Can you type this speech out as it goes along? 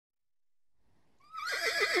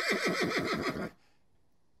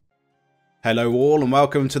Hello all and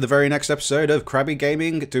welcome to the very next episode of Krabby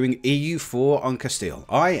Gaming doing EU4 on Castille.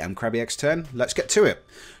 I am KrabbyX10. Let's get to it.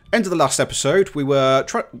 End of the last episode, we were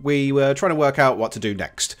trying to work out what to do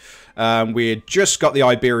next. We had just got the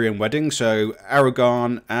Iberian wedding, so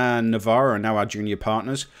Aragon and Navarre are now our junior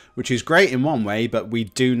partners, which is great in one way, but we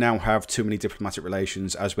do now have too many diplomatic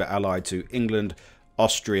relations as we're allied to England,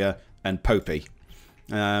 Austria and Popey.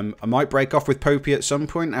 I might break off with Popey at some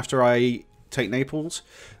point after I take Naples,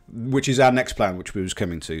 which is our next plan, which we was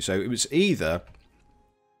coming to. So it was either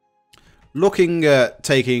looking at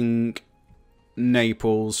taking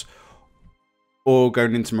Naples or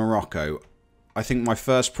going into Morocco. I think my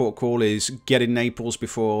first port call is getting Naples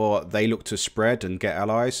before they look to spread and get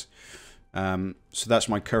allies. So that's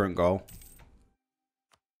my current goal.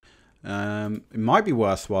 It might be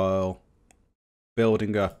worthwhile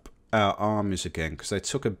building up our armies again, because they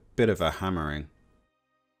took a bit of a hammering.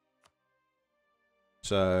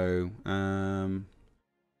 So, 1,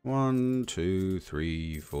 2,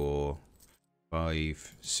 3, 4,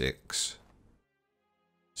 5, 6,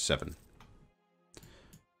 7.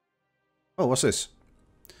 Oh, what's this?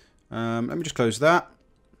 Let me just close that.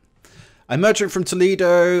 A merchant from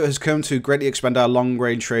Toledo has come to greatly expand our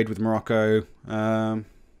long-range trade with Morocco.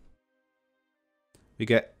 We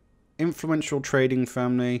get influential trading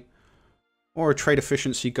family or a trade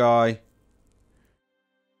efficiency guy.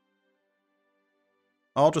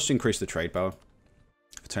 I'll just increase the trade power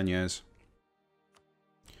for 10 years.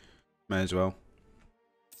 May as well.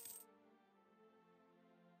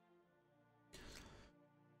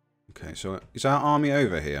 Okay, so is our army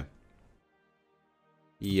over here?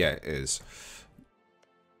 Yeah, it is.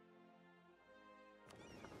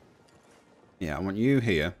 Yeah, I want you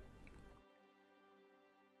here.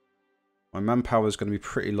 My manpower is going to be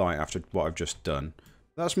pretty light after what I've just done.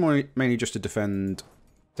 That's mainly just to defend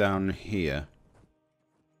down here.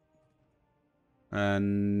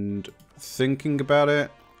 And thinking about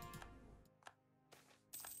it,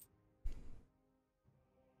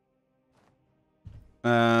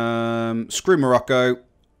 screw Morocco.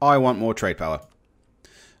 I want more trade power.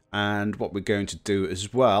 And what we're going to do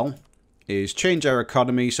as well is change our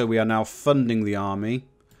economy, so we are now funding the army.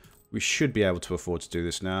 We should be able to afford to do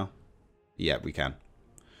this now. Yeah, we can.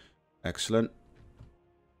 Excellent.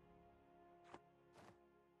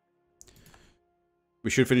 We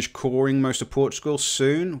should finish coring most of Portugal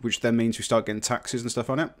soon, which then means we start getting taxes and stuff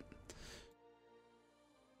on it.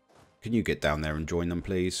 Can you get down there and join them,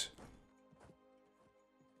 please?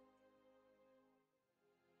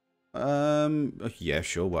 Yeah,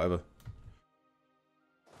 sure, whatever.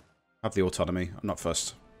 Have the autonomy. I'm not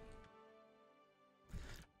fussed.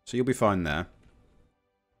 So you'll be fine there.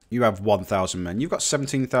 You have 1,000 men. You've got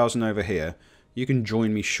 17,000 over here. You can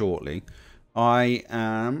join me shortly. I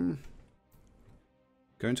am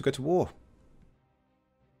going to go to war.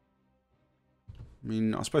 I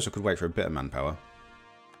mean, I suppose I could wait for a bit of manpower.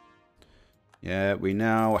 Yeah, we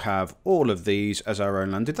now have all of these as our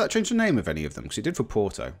own land. Did that change the name of any of them? Because it did for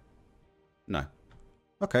Porto. No.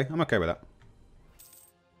 Okay, I'm okay with that.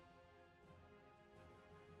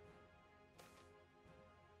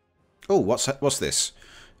 Oh, what's this?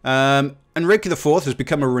 Enrique IV has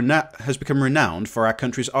become renowned for our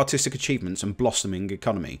country's artistic achievements and blossoming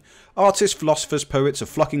economy. Artists, philosophers, poets are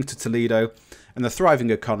flocking to Toledo, and the thriving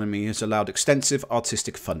economy has allowed extensive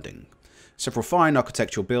artistic funding. Several fine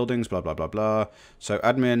architectural buildings, blah, blah, blah, blah. So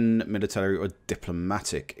admin, military, or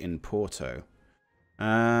diplomatic in Porto.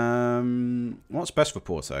 What's best for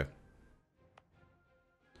Porto?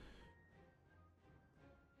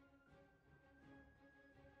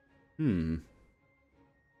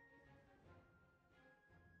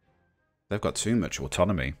 They've got too much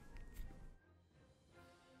autonomy.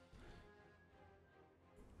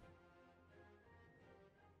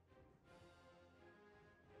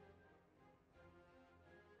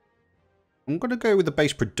 I'm going to go with the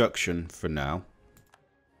base production for now.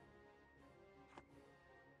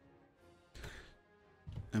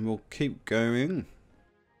 And we'll keep going.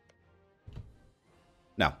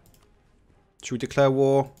 Now, should we declare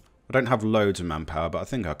war? I don't have loads of manpower, but I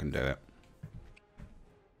think I can do it.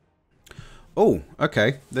 Oh,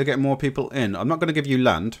 okay. They're getting more people in. I'm not going to give you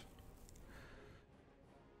land.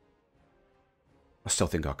 I still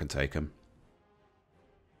think I can take them.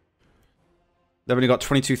 They've only got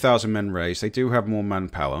 22,000 men raised. They do have more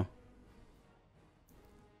manpower.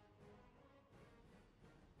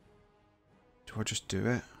 Do I just do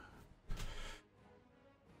it?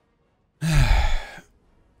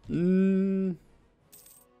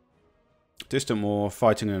 Distant war,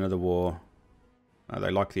 fighting another war. They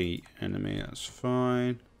like the enemy, that's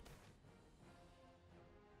fine.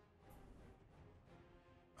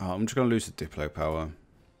 Oh, I'm just going to lose the Diplo power.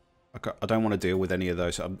 I don't want to deal with any of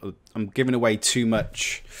those. I'm giving away too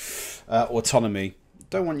much autonomy.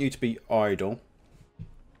 Don't want you to be idle.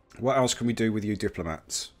 What else can we do with you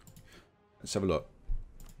diplomats? Let's have a look.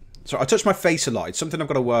 So I touch my face a lot. It's something I've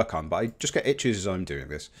got to work on, but I just get itches as I'm doing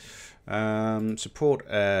this. Support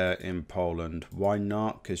air in Poland. Why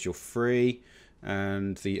not? Because you're free.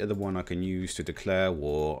 And the other one I can use to declare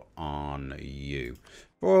war on you.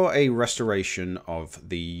 For a restoration of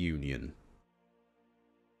the Union.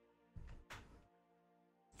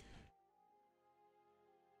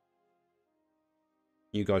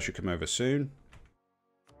 You guys should come over soon.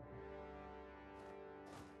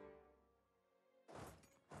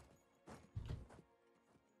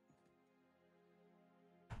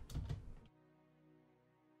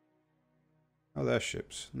 Oh, they're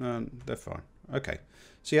ships. No, they're fine. Okay.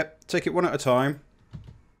 So, yep, take it one at a time.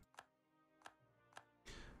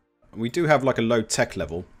 We do have like a low tech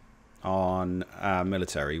level on our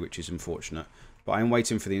military, which is unfortunate. But I'm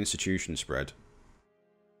waiting for the institution spread.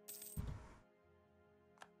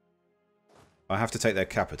 I have to take their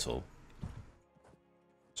capital.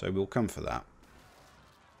 So we'll come for that.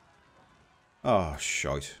 Oh,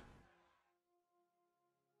 shite.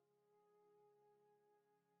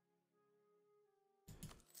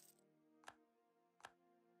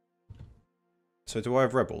 So do I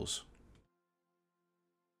have rebels?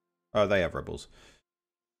 Oh, they have rebels.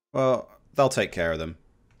 Well, they'll take care of them.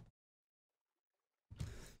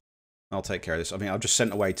 I'll take care of this. I mean, I've just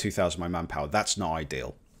sent away 2,000 of my manpower. That's not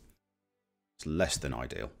ideal. It's less than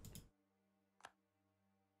ideal.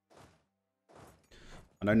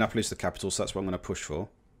 I know Napoli's the capital, so that's what I'm going to push for.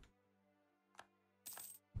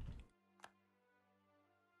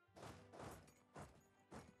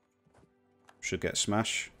 Should get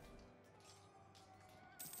smash.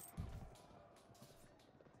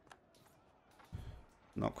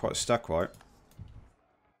 Not quite stack right.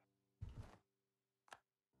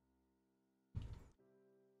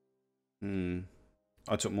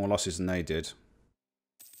 I took more losses than they did.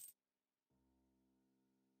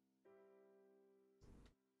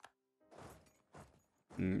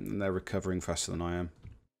 And they're recovering faster than I am.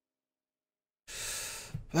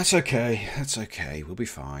 That's okay. That's okay. We'll be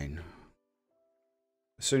fine.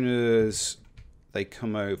 As soon as they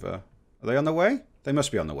come over... Are they on the way? They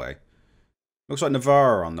must be on the way. Looks like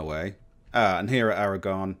Navarre are on the way. Ah, and here at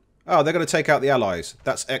Aragon. Oh, they're going to take out the Allies.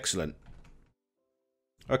 That's excellent.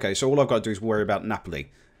 Okay, so all I've got to do is worry about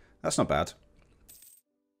Napoli. That's not bad.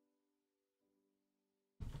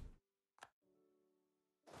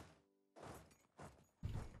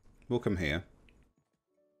 We'll come here.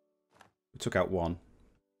 We took out one.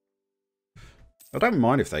 I don't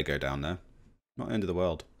mind if they go down there. Not the end of the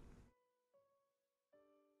world.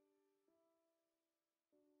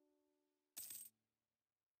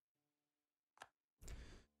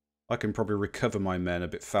 I can probably recover my men a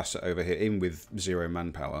bit faster over here, even with 0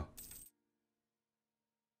 manpower.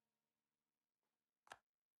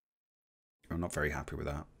 I'm not very happy with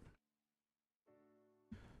that.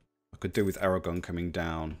 I could do with Aragon coming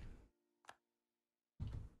down.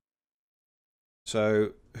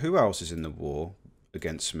 So, who else is in the war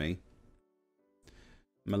against me?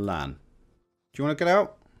 Milan. Do you want to get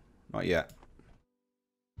out? Not yet.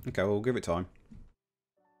 Okay, we'll give it time.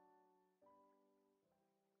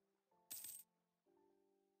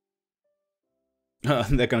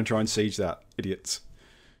 They're going to try and siege that. Idiots.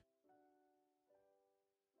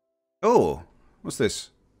 Oh, what's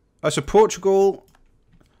this? Oh, so Portugal...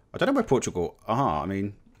 I don't know where Portugal... I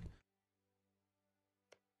mean...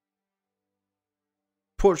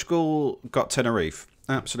 Portugal got Tenerife.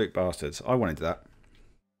 Absolute bastards. I wanted that.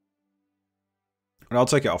 And I'll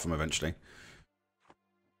take it off them eventually.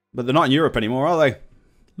 But they're not in Europe anymore, are they?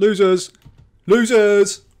 Losers!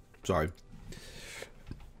 Losers! Sorry.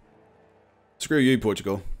 Screw you,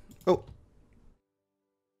 Portugal. Oh.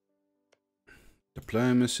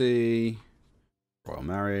 Diplomacy. Royal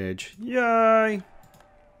marriage. Yay!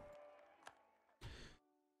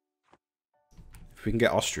 If we can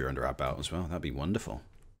get Austria under our belt as well, that'd be wonderful.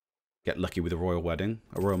 Get lucky with a royal wedding,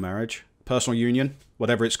 a royal marriage, personal union,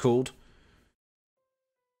 whatever it's called.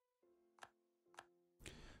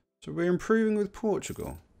 So we're improving with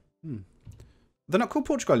Portugal. They're not called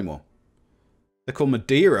Portugal anymore. They're called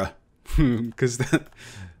Madeira. Because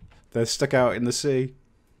they're stuck out in the sea.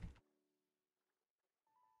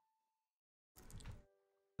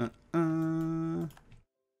 You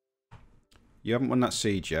haven't won that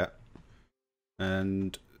siege yet.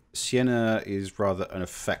 And Siena is rather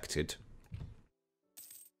unaffected.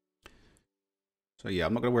 So yeah,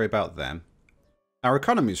 I'm not going to worry about them. Our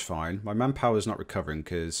economy is fine. My manpower is not recovering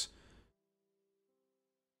because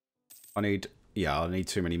I need... Yeah, I need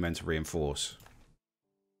too many men to reinforce.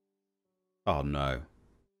 Oh, no.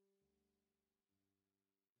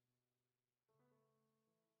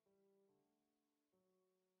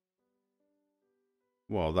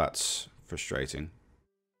 Well, that's frustrating.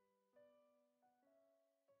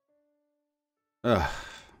 Ugh.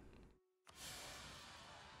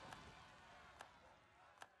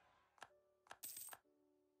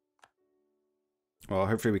 Well,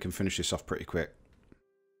 hopefully we can finish this off pretty quick.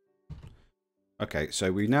 Okay,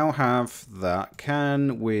 so we now have that.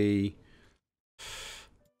 Can we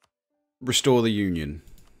restore the Union?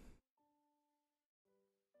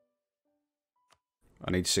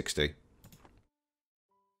 I need 60.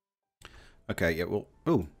 Okay, yeah, well...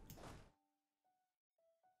 Ooh.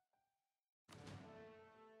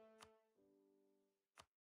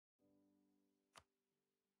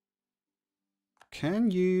 Can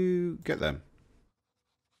you get them?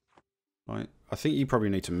 Right. I think you probably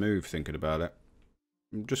need to move, thinking about it.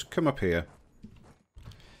 Just come up here.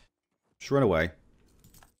 Just run away.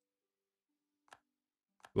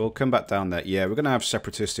 We'll come back down there. Yeah, we're going to have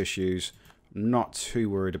separatist issues. I'm not too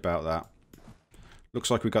worried about that.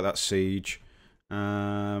 Looks like we got that siege.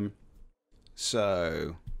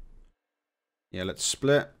 So... Yeah, let's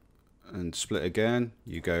split. And split again.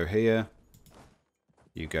 You go here.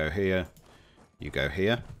 You go here. You go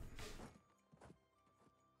here.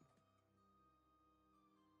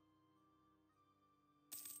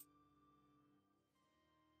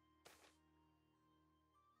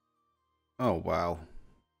 Oh, wow.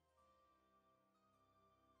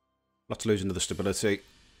 I'll have to lose another stability.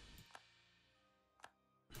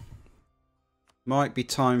 Might be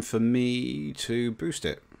time for me to boost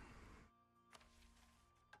it.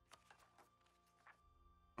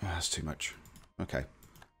 Oh, that's too much. Okay.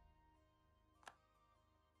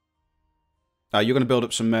 You're going to build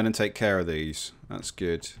up some men and take care of these. That's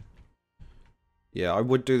good. Yeah, I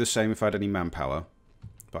would do the same if I had any manpower.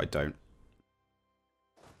 But I don't.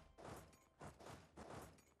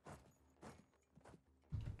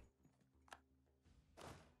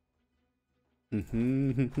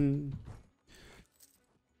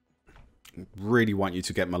 Really want you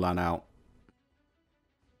to get Milan out.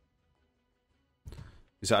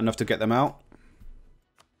 Is that enough to get them out?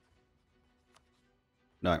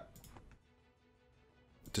 No.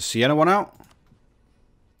 Does Siena want out?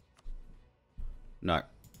 No.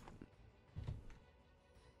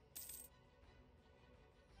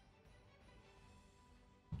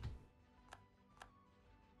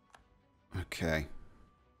 Okay.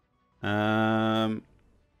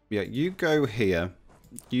 Yeah, you go here.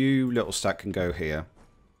 You little stack can go here.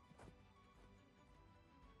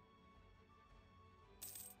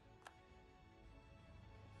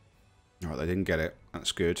 Alright, they didn't get it.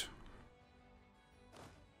 That's good.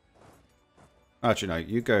 Actually, no,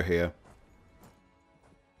 you go here.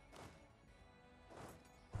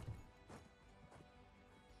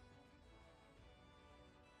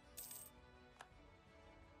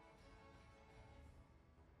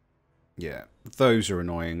 Yeah, those are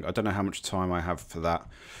annoying. I don't know how much time I have for that.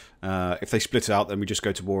 If they split out, then we just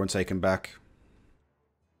go to war and take them back.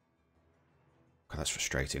 God, that's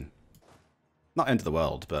frustrating. Not end of the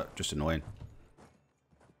world, but just annoying.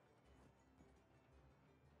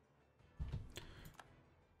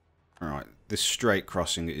 Alright, this straight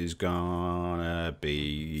crossing is gonna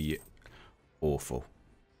be awful.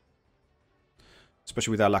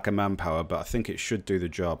 Especially with our lack of manpower, but I think it should do the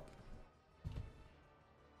job.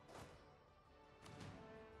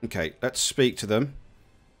 Okay, let's speak to them.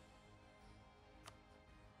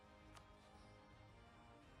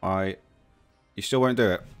 You still won't do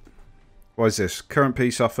it. What is this? Current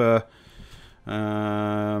peace offer.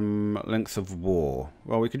 Length of war.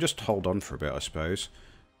 Well, we could just hold on for a bit, I suppose.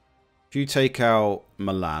 If you take out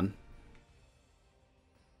Milan.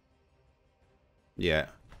 Yeah,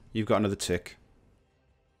 you've got another tick.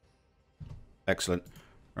 Excellent.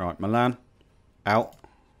 Right, Milan. Out.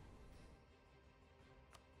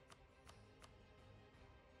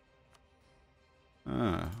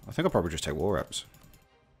 I think I'll probably just take war reps.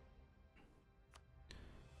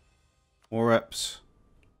 War reps.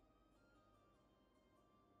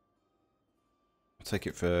 I'll take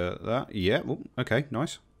it for that. Yeah, well, okay,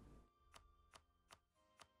 nice.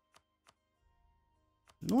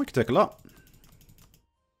 No, I can take a lot.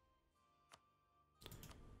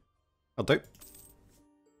 I'll do.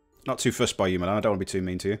 Not too fussed by you, Milan. I don't want to be too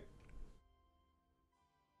mean to you.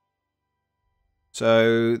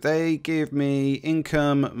 So, they give me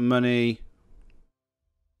income, money,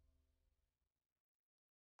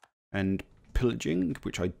 and pillaging,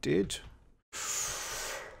 which I did.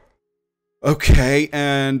 Okay,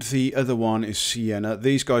 and the other one is Siena.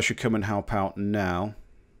 These guys should come and help out now.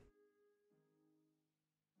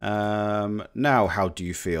 Now, how do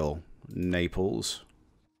you feel, Naples?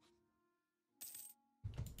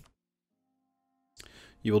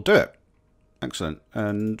 You will do it. Excellent.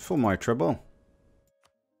 And for my trouble,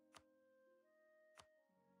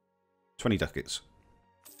 20 ducats.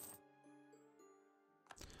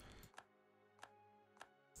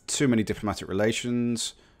 Too many diplomatic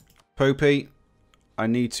relations. Popey, I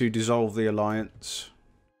need to dissolve the alliance.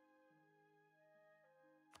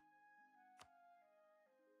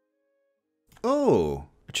 Oh,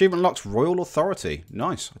 achievement unlocks royal authority.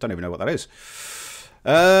 Nice. I don't even know what that is.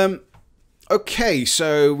 Okay,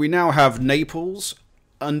 so we now have Naples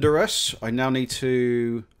under us. I now need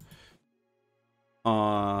to,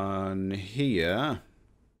 on here,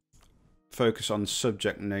 focus on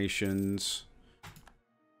subject nations.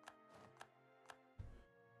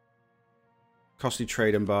 Costly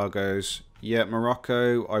trade embargoes. Yeah,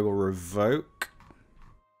 Morocco, I will revoke.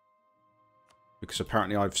 Because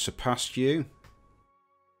apparently I've surpassed you.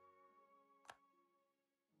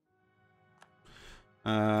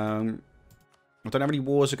 I don't have any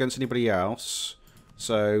wars against anybody else.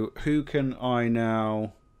 So, who can I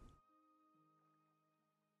now...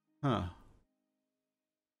 Huh.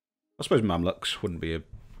 I suppose Mamluks wouldn't be a... I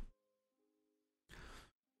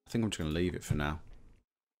think I'm just going to leave it for now.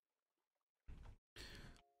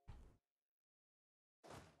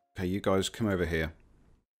 Okay, you guys come over here.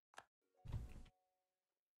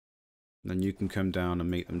 Then you can come down and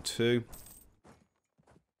meet them too.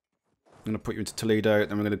 I'm going to put you into Toledo,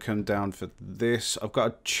 then we're going to come down for this. I've got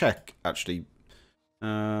to check, actually.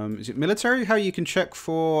 Is it military? How you can check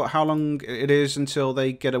for how long it is until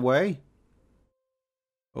they get away?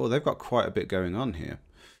 Oh, they've got quite a bit going on here.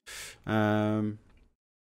 I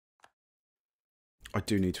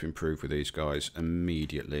do need to improve with these guys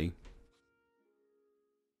immediately.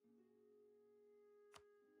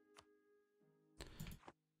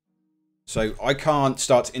 So I can't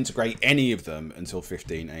start to integrate any of them until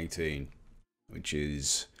 1518, which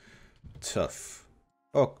is tough.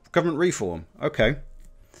 Oh, government reform. Okay.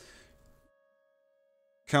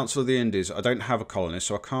 Council of the Indies. I don't have a colonist,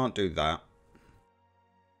 so I can't do that.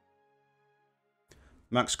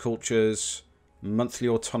 Max cultures. Monthly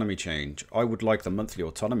autonomy change. I would like the monthly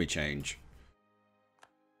autonomy change.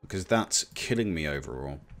 Because that's killing me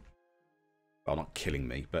overall. Well, not killing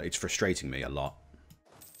me, but it's frustrating me a lot.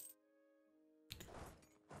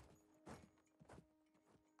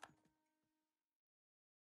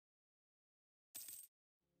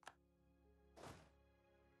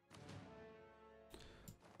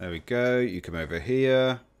 There we go. You come over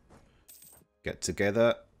here. Get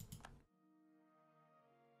together.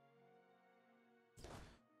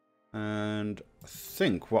 And I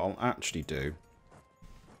think what I'll actually do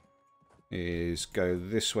is go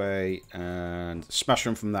this way and smash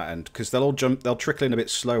them from that end. Because they'll all jump, they'll trickle in a bit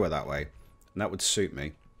slower that way. And that would suit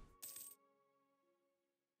me.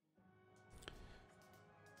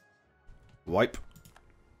 Wipe.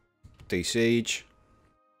 Desiege.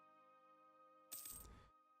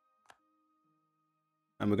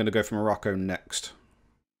 And we're going to go for Morocco next.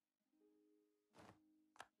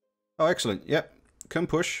 Oh, excellent. Yep. Come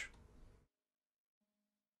push.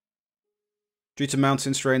 Due to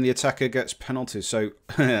mountain strain, the attacker gets penalties. So,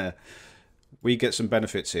 we get some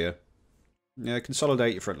benefits here. Yeah,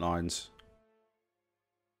 consolidate your front lines.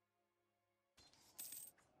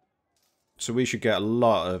 So we should get a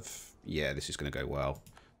lot of... Yeah, this is going to go well.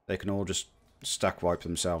 They can all just stack wipe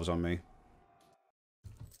themselves on me.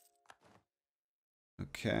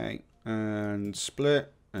 Okay, and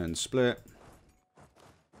split, and split.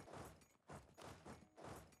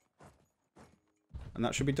 And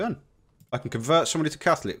that should be done. I can convert somebody to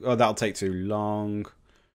Catholic. Oh, that'll take too long.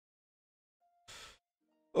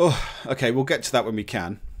 Oh, okay, we'll get to that when we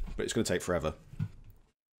can, but it's going to take forever.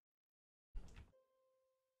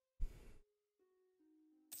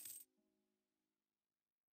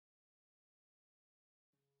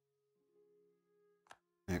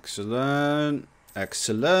 Excellent.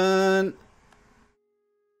 Excellent.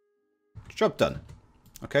 Job done.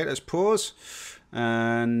 Okay, let's pause.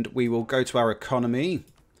 And we will go to our economy.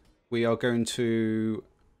 We are going to...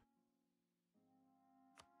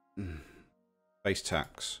 Base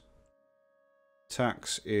tax.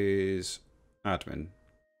 Tax is admin.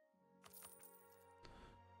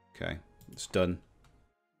 Okay, it's done.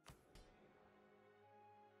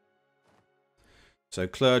 So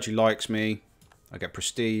clergy likes me. I get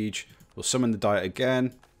prestige. We'll summon the diet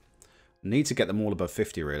again. Need to get them all above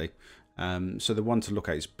 50, really. So the one to look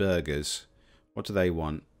at is burghers. What do they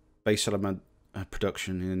want? Base settlement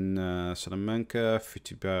Production in Salamanca,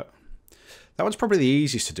 50 That one's probably the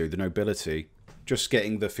easiest to do, the nobility. Just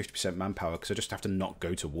getting the 50% manpower, because I just have to not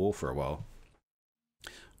go to war for a while.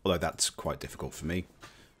 Although that's quite difficult for me.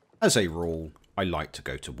 As a rule, I like to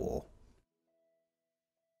go to war.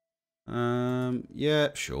 Yeah,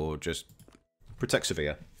 sure, just protect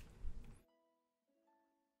Sevilla.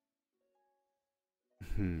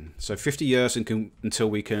 So 50 years until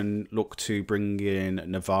we can look to bring in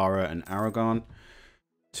Navarra and Aragon.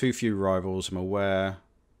 Too few rivals, I'm aware.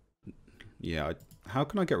 Yeah, how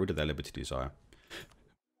can I get rid of their liberty desire?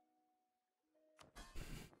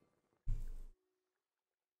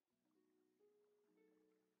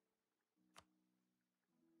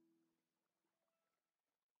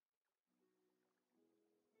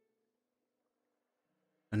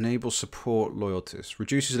 Enable support loyalties.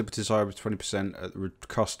 Reduces liberty desire by 20% at the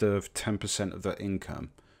cost of 10% of their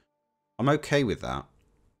income. I'm okay with that.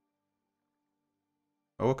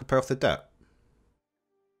 Oh, I could pay off the debt.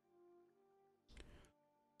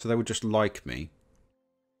 So they would just like me.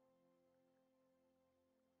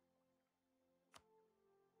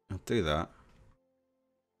 I'll do that.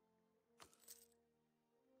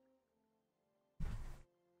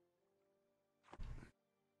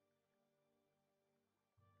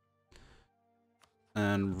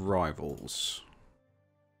 And rivals.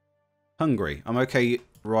 Hungary. I'm okay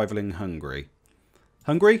rivaling Hungary.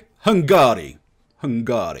 Hungary? Hungary.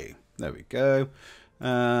 Hungary. There we go.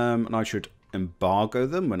 And I should embargo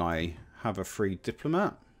them when I have a free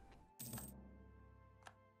diplomat.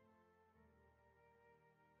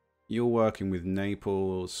 You're working with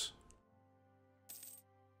Naples.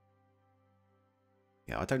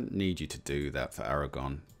 Yeah, I don't need you to do that for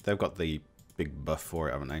Aragon. They've got the big buff for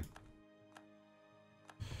it, haven't they?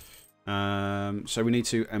 So we need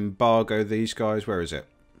to embargo these guys. Where is it?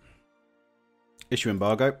 Issue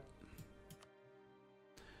embargo.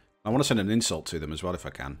 I want to send an insult to them as well if I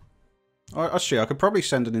can. Actually, I could probably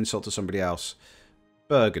send an insult to somebody else.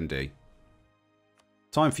 Burgundy.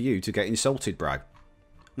 Time for you to get insulted, bro. I'm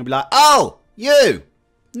going to be like, oh, you!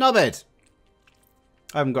 Knobhead.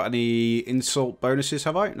 I haven't got any insult bonuses,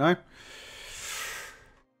 have I? No.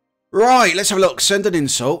 Right, let's have a look. Send an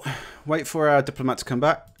insult. Wait for our diplomat to come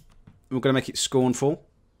back. We're going to make it scornful.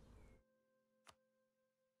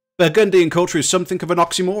 Burgundian culture is something of an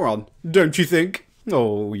oxymoron, don't you think?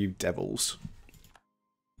 Oh, you devils.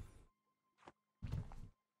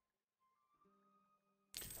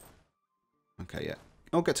 Okay, yeah.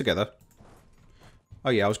 I'll get together. Oh,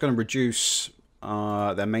 yeah, I was going to reduce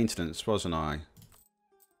their maintenance, wasn't I?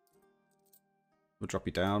 We'll drop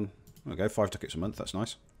you down. Okay, 5 tickets a month. That's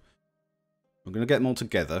nice. I'm going to get them all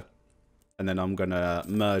together. And then I'm going to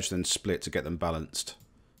merge then split to get them balanced.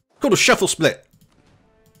 Called a shuffle split.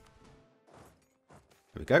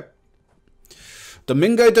 There we go.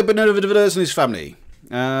 Domingo de Benavides and his family.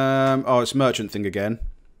 Oh, it's merchant thing again.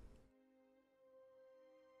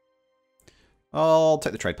 I'll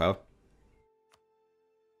take the trade power.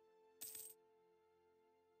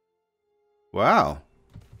 Wow.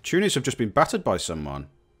 Tunis have just been battered by someone.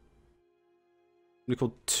 They're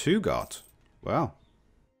called Tugot. Wow.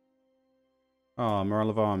 Oh, morale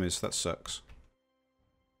of armies. That sucks.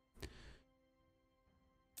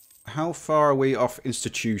 How far are we off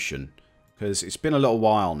institution? Because it's been a little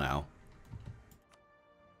while now.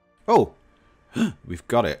 Oh! We've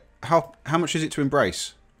got it. How much is it to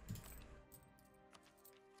embrace?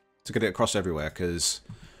 To get it across everywhere, because...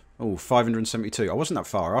 Oh, 572. I wasn't that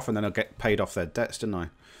far off, and then I'll get paid off their debts, didn't I?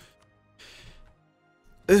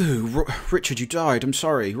 Ooh, Richard, you died. I'm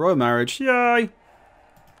sorry. Royal marriage. Yay!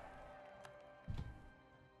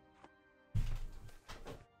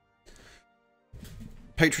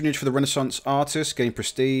 Patronage for the Renaissance artist. Gain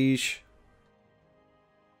prestige.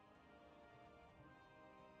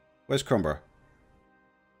 Where's Cromber?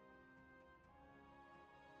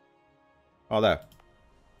 Oh, there.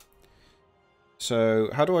 So,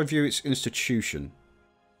 how do I view its institution?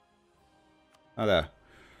 Oh, there.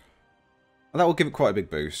 Well, that will give it quite a big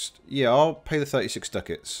boost. Yeah, I'll pay the 36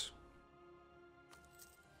 ducats.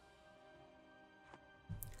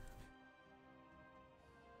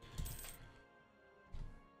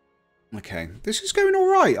 Okay, this is going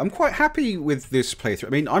alright. I'm quite happy with this playthrough. I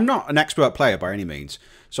mean, I'm not an expert player by any means.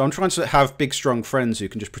 So I'm trying to have big, strong friends who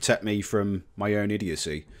can just protect me from my own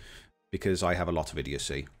idiocy. Because I have a lot of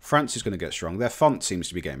idiocy. France is going to get strong. Their font seems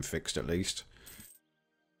to be getting fixed, at least.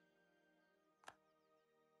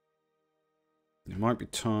 It might be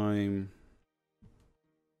time...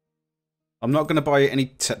 I'm not going to buy any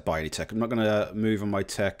tech. I'm not going to move on my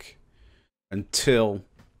tech until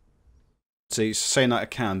See, it's saying that I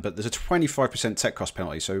can, but there's a 25% tech cost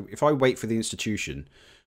penalty. So if I wait for the institution,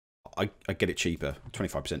 I get it cheaper.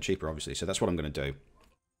 25% cheaper, obviously. So that's what I'm going to do.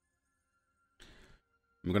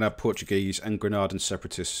 I'm going to have Portuguese and Grenadian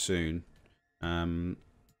separatists soon.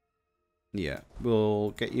 Yeah,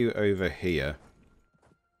 we'll get you over here.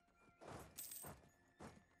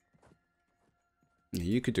 Yeah,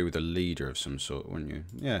 you could do with a leader of some sort, wouldn't you?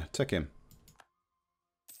 Yeah, take him.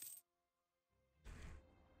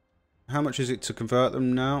 How much is it to convert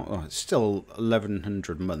them now? Oh, it's still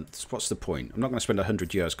 1,100 months. What's the point? I'm not going to spend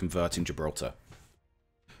 100 years converting Gibraltar.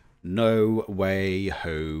 No way,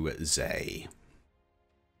 Jose.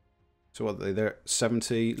 So what are they? They're at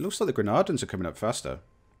 70. Looks like the Grenadans are coming up faster.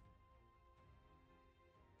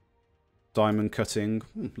 Diamond cutting.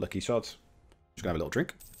 Lucky shots. Just going to have a little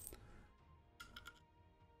drink.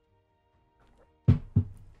 There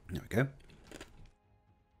we go.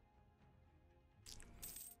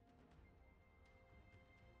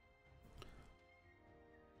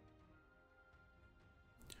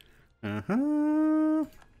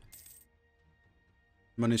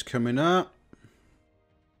 Money's coming up.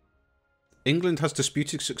 England has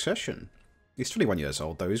disputed succession. He's 21 years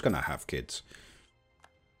old, though. He's going to have kids.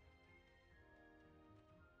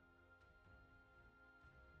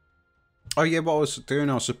 Oh, yeah, what I was doing,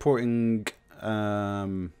 I was supporting...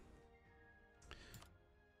 what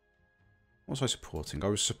was I supporting? I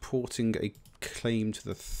was supporting a claim to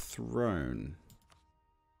the throne.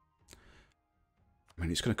 I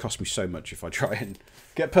mean, it's going to cost me so much if I try and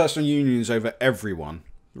get personal unions over everyone.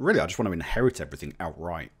 Really, I just want to inherit everything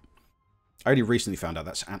outright. I only recently found out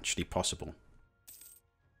that's actually possible.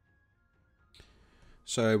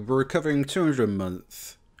 So, we're recovering 200 a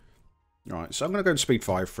month. Right, so I'm going to go to speed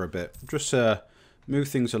 5 for a bit. Just move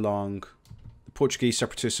things along. The Portuguese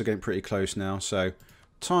separatists are getting pretty close now, so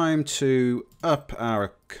time to up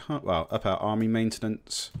our army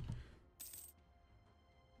maintenance.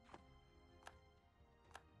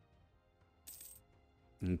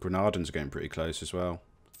 And Grenadans are getting pretty close as well.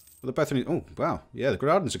 Well, they're both only... Oh, wow. Yeah, the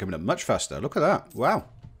Grenadans are coming up much faster. Look at that. Wow.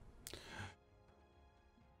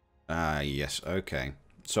 Ah, yes. Okay.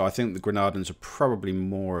 So I think the Grenadans are probably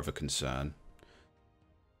more of a concern.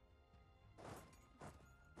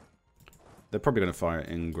 They're probably going to fire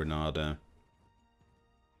in Granada.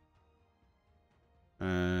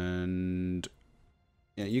 And...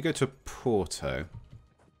 yeah, you go to Porto.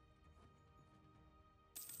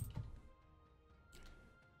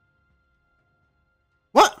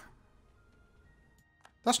 What?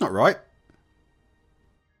 That's not right.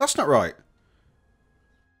 That's not right.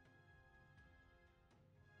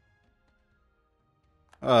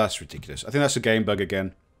 Oh, that's ridiculous. I think that's a game bug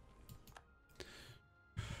again.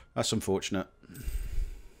 That's unfortunate.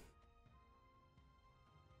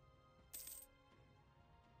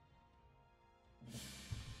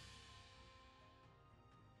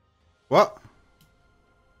 What?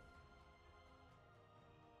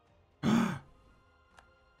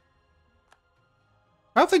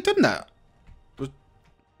 How have they done that? We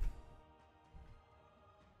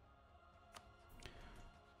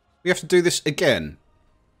have to do this again.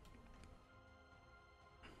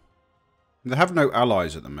 They have no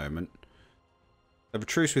allies at the moment. They have a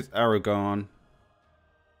truce with Aragon.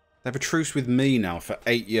 They have a truce with me now for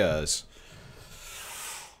 8 years.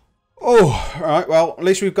 Oh, alright, well, at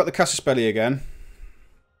least we've got the Castille again.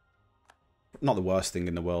 Not the worst thing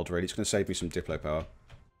in the world, really. It's going to save me some Diplo power.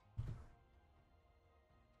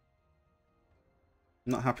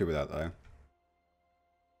 I'm not happy with that, though.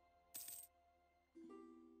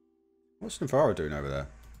 What's Navarro doing over there?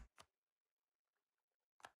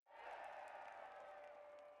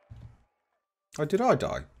 Oh, did I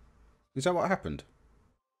die? Is that what happened?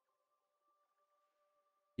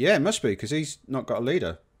 Yeah, it must be, because he's not got a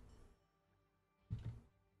leader.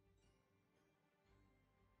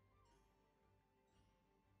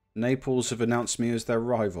 Naples have announced me as their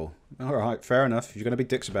rival. Alright, fair enough. If you're going to be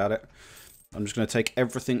dicks about it, I'm just going to take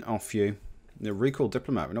everything off you. Recall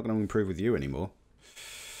diplomat. We're not going to improve with you anymore.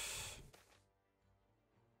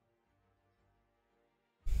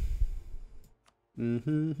 No.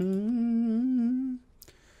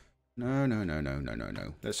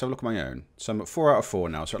 Let's have a look at my own. So I'm at 4 out of 4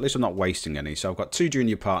 now, so at least I'm not wasting any. So I've got 2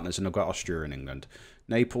 junior partners and I've got Austria and England.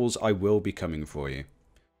 Naples, I will be coming for you.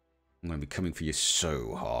 I'm going to be coming for you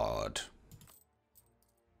so hard.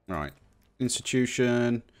 Right.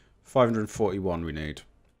 Institution. 541 we need.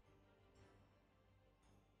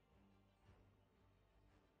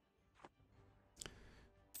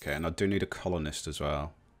 Okay, and I do need a colonist as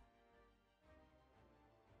well.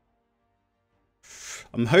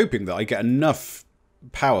 I'm hoping that I get enough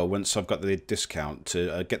power once I've got the discount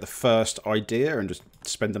to get the first idea and just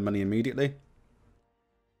spend the money immediately.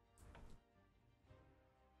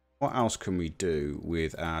 What else can we do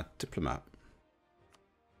with our diplomat?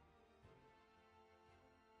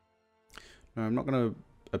 No, I'm not going to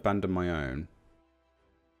abandon my own.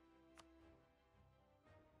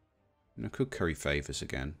 And I could curry favours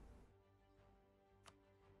again.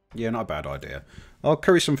 Yeah, not a bad idea. I'll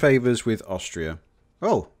curry some favours with Austria.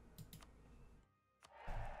 Oh!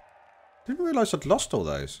 Didn't realise I'd lost all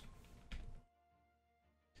those.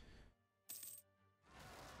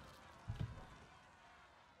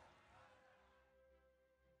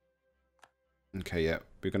 Okay, yeah.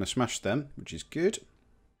 We're going to smash them, which is good.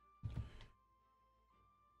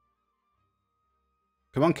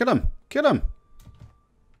 Come on, kill him! Kill him!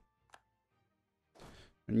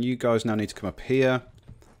 And you guys now need to come up here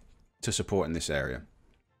to support in this area.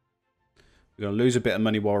 We're going to lose a bit of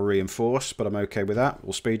money while we reinforce, but I'm okay with that.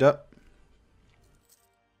 We'll speed up.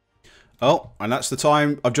 Oh, and that's the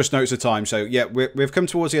time. I've just noticed the time. So, yeah, we've come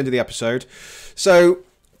towards the end of the episode. So,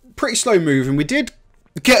 pretty slow moving. We did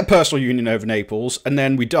get a personal union over Naples, and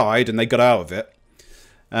then we died, and they got out of it.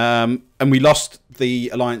 And we lost the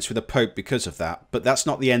alliance with the Pope because of that. But that's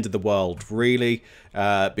not the end of the world, really,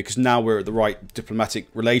 because now we're at the right diplomatic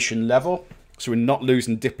relation level. So we're not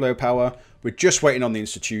losing Diplo power. We're just waiting on the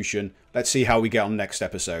institution. Let's see how we get on next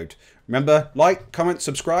episode. Remember, like, comment,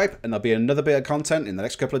 subscribe, and there'll be another bit of content in the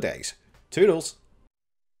next couple of days. Toodles!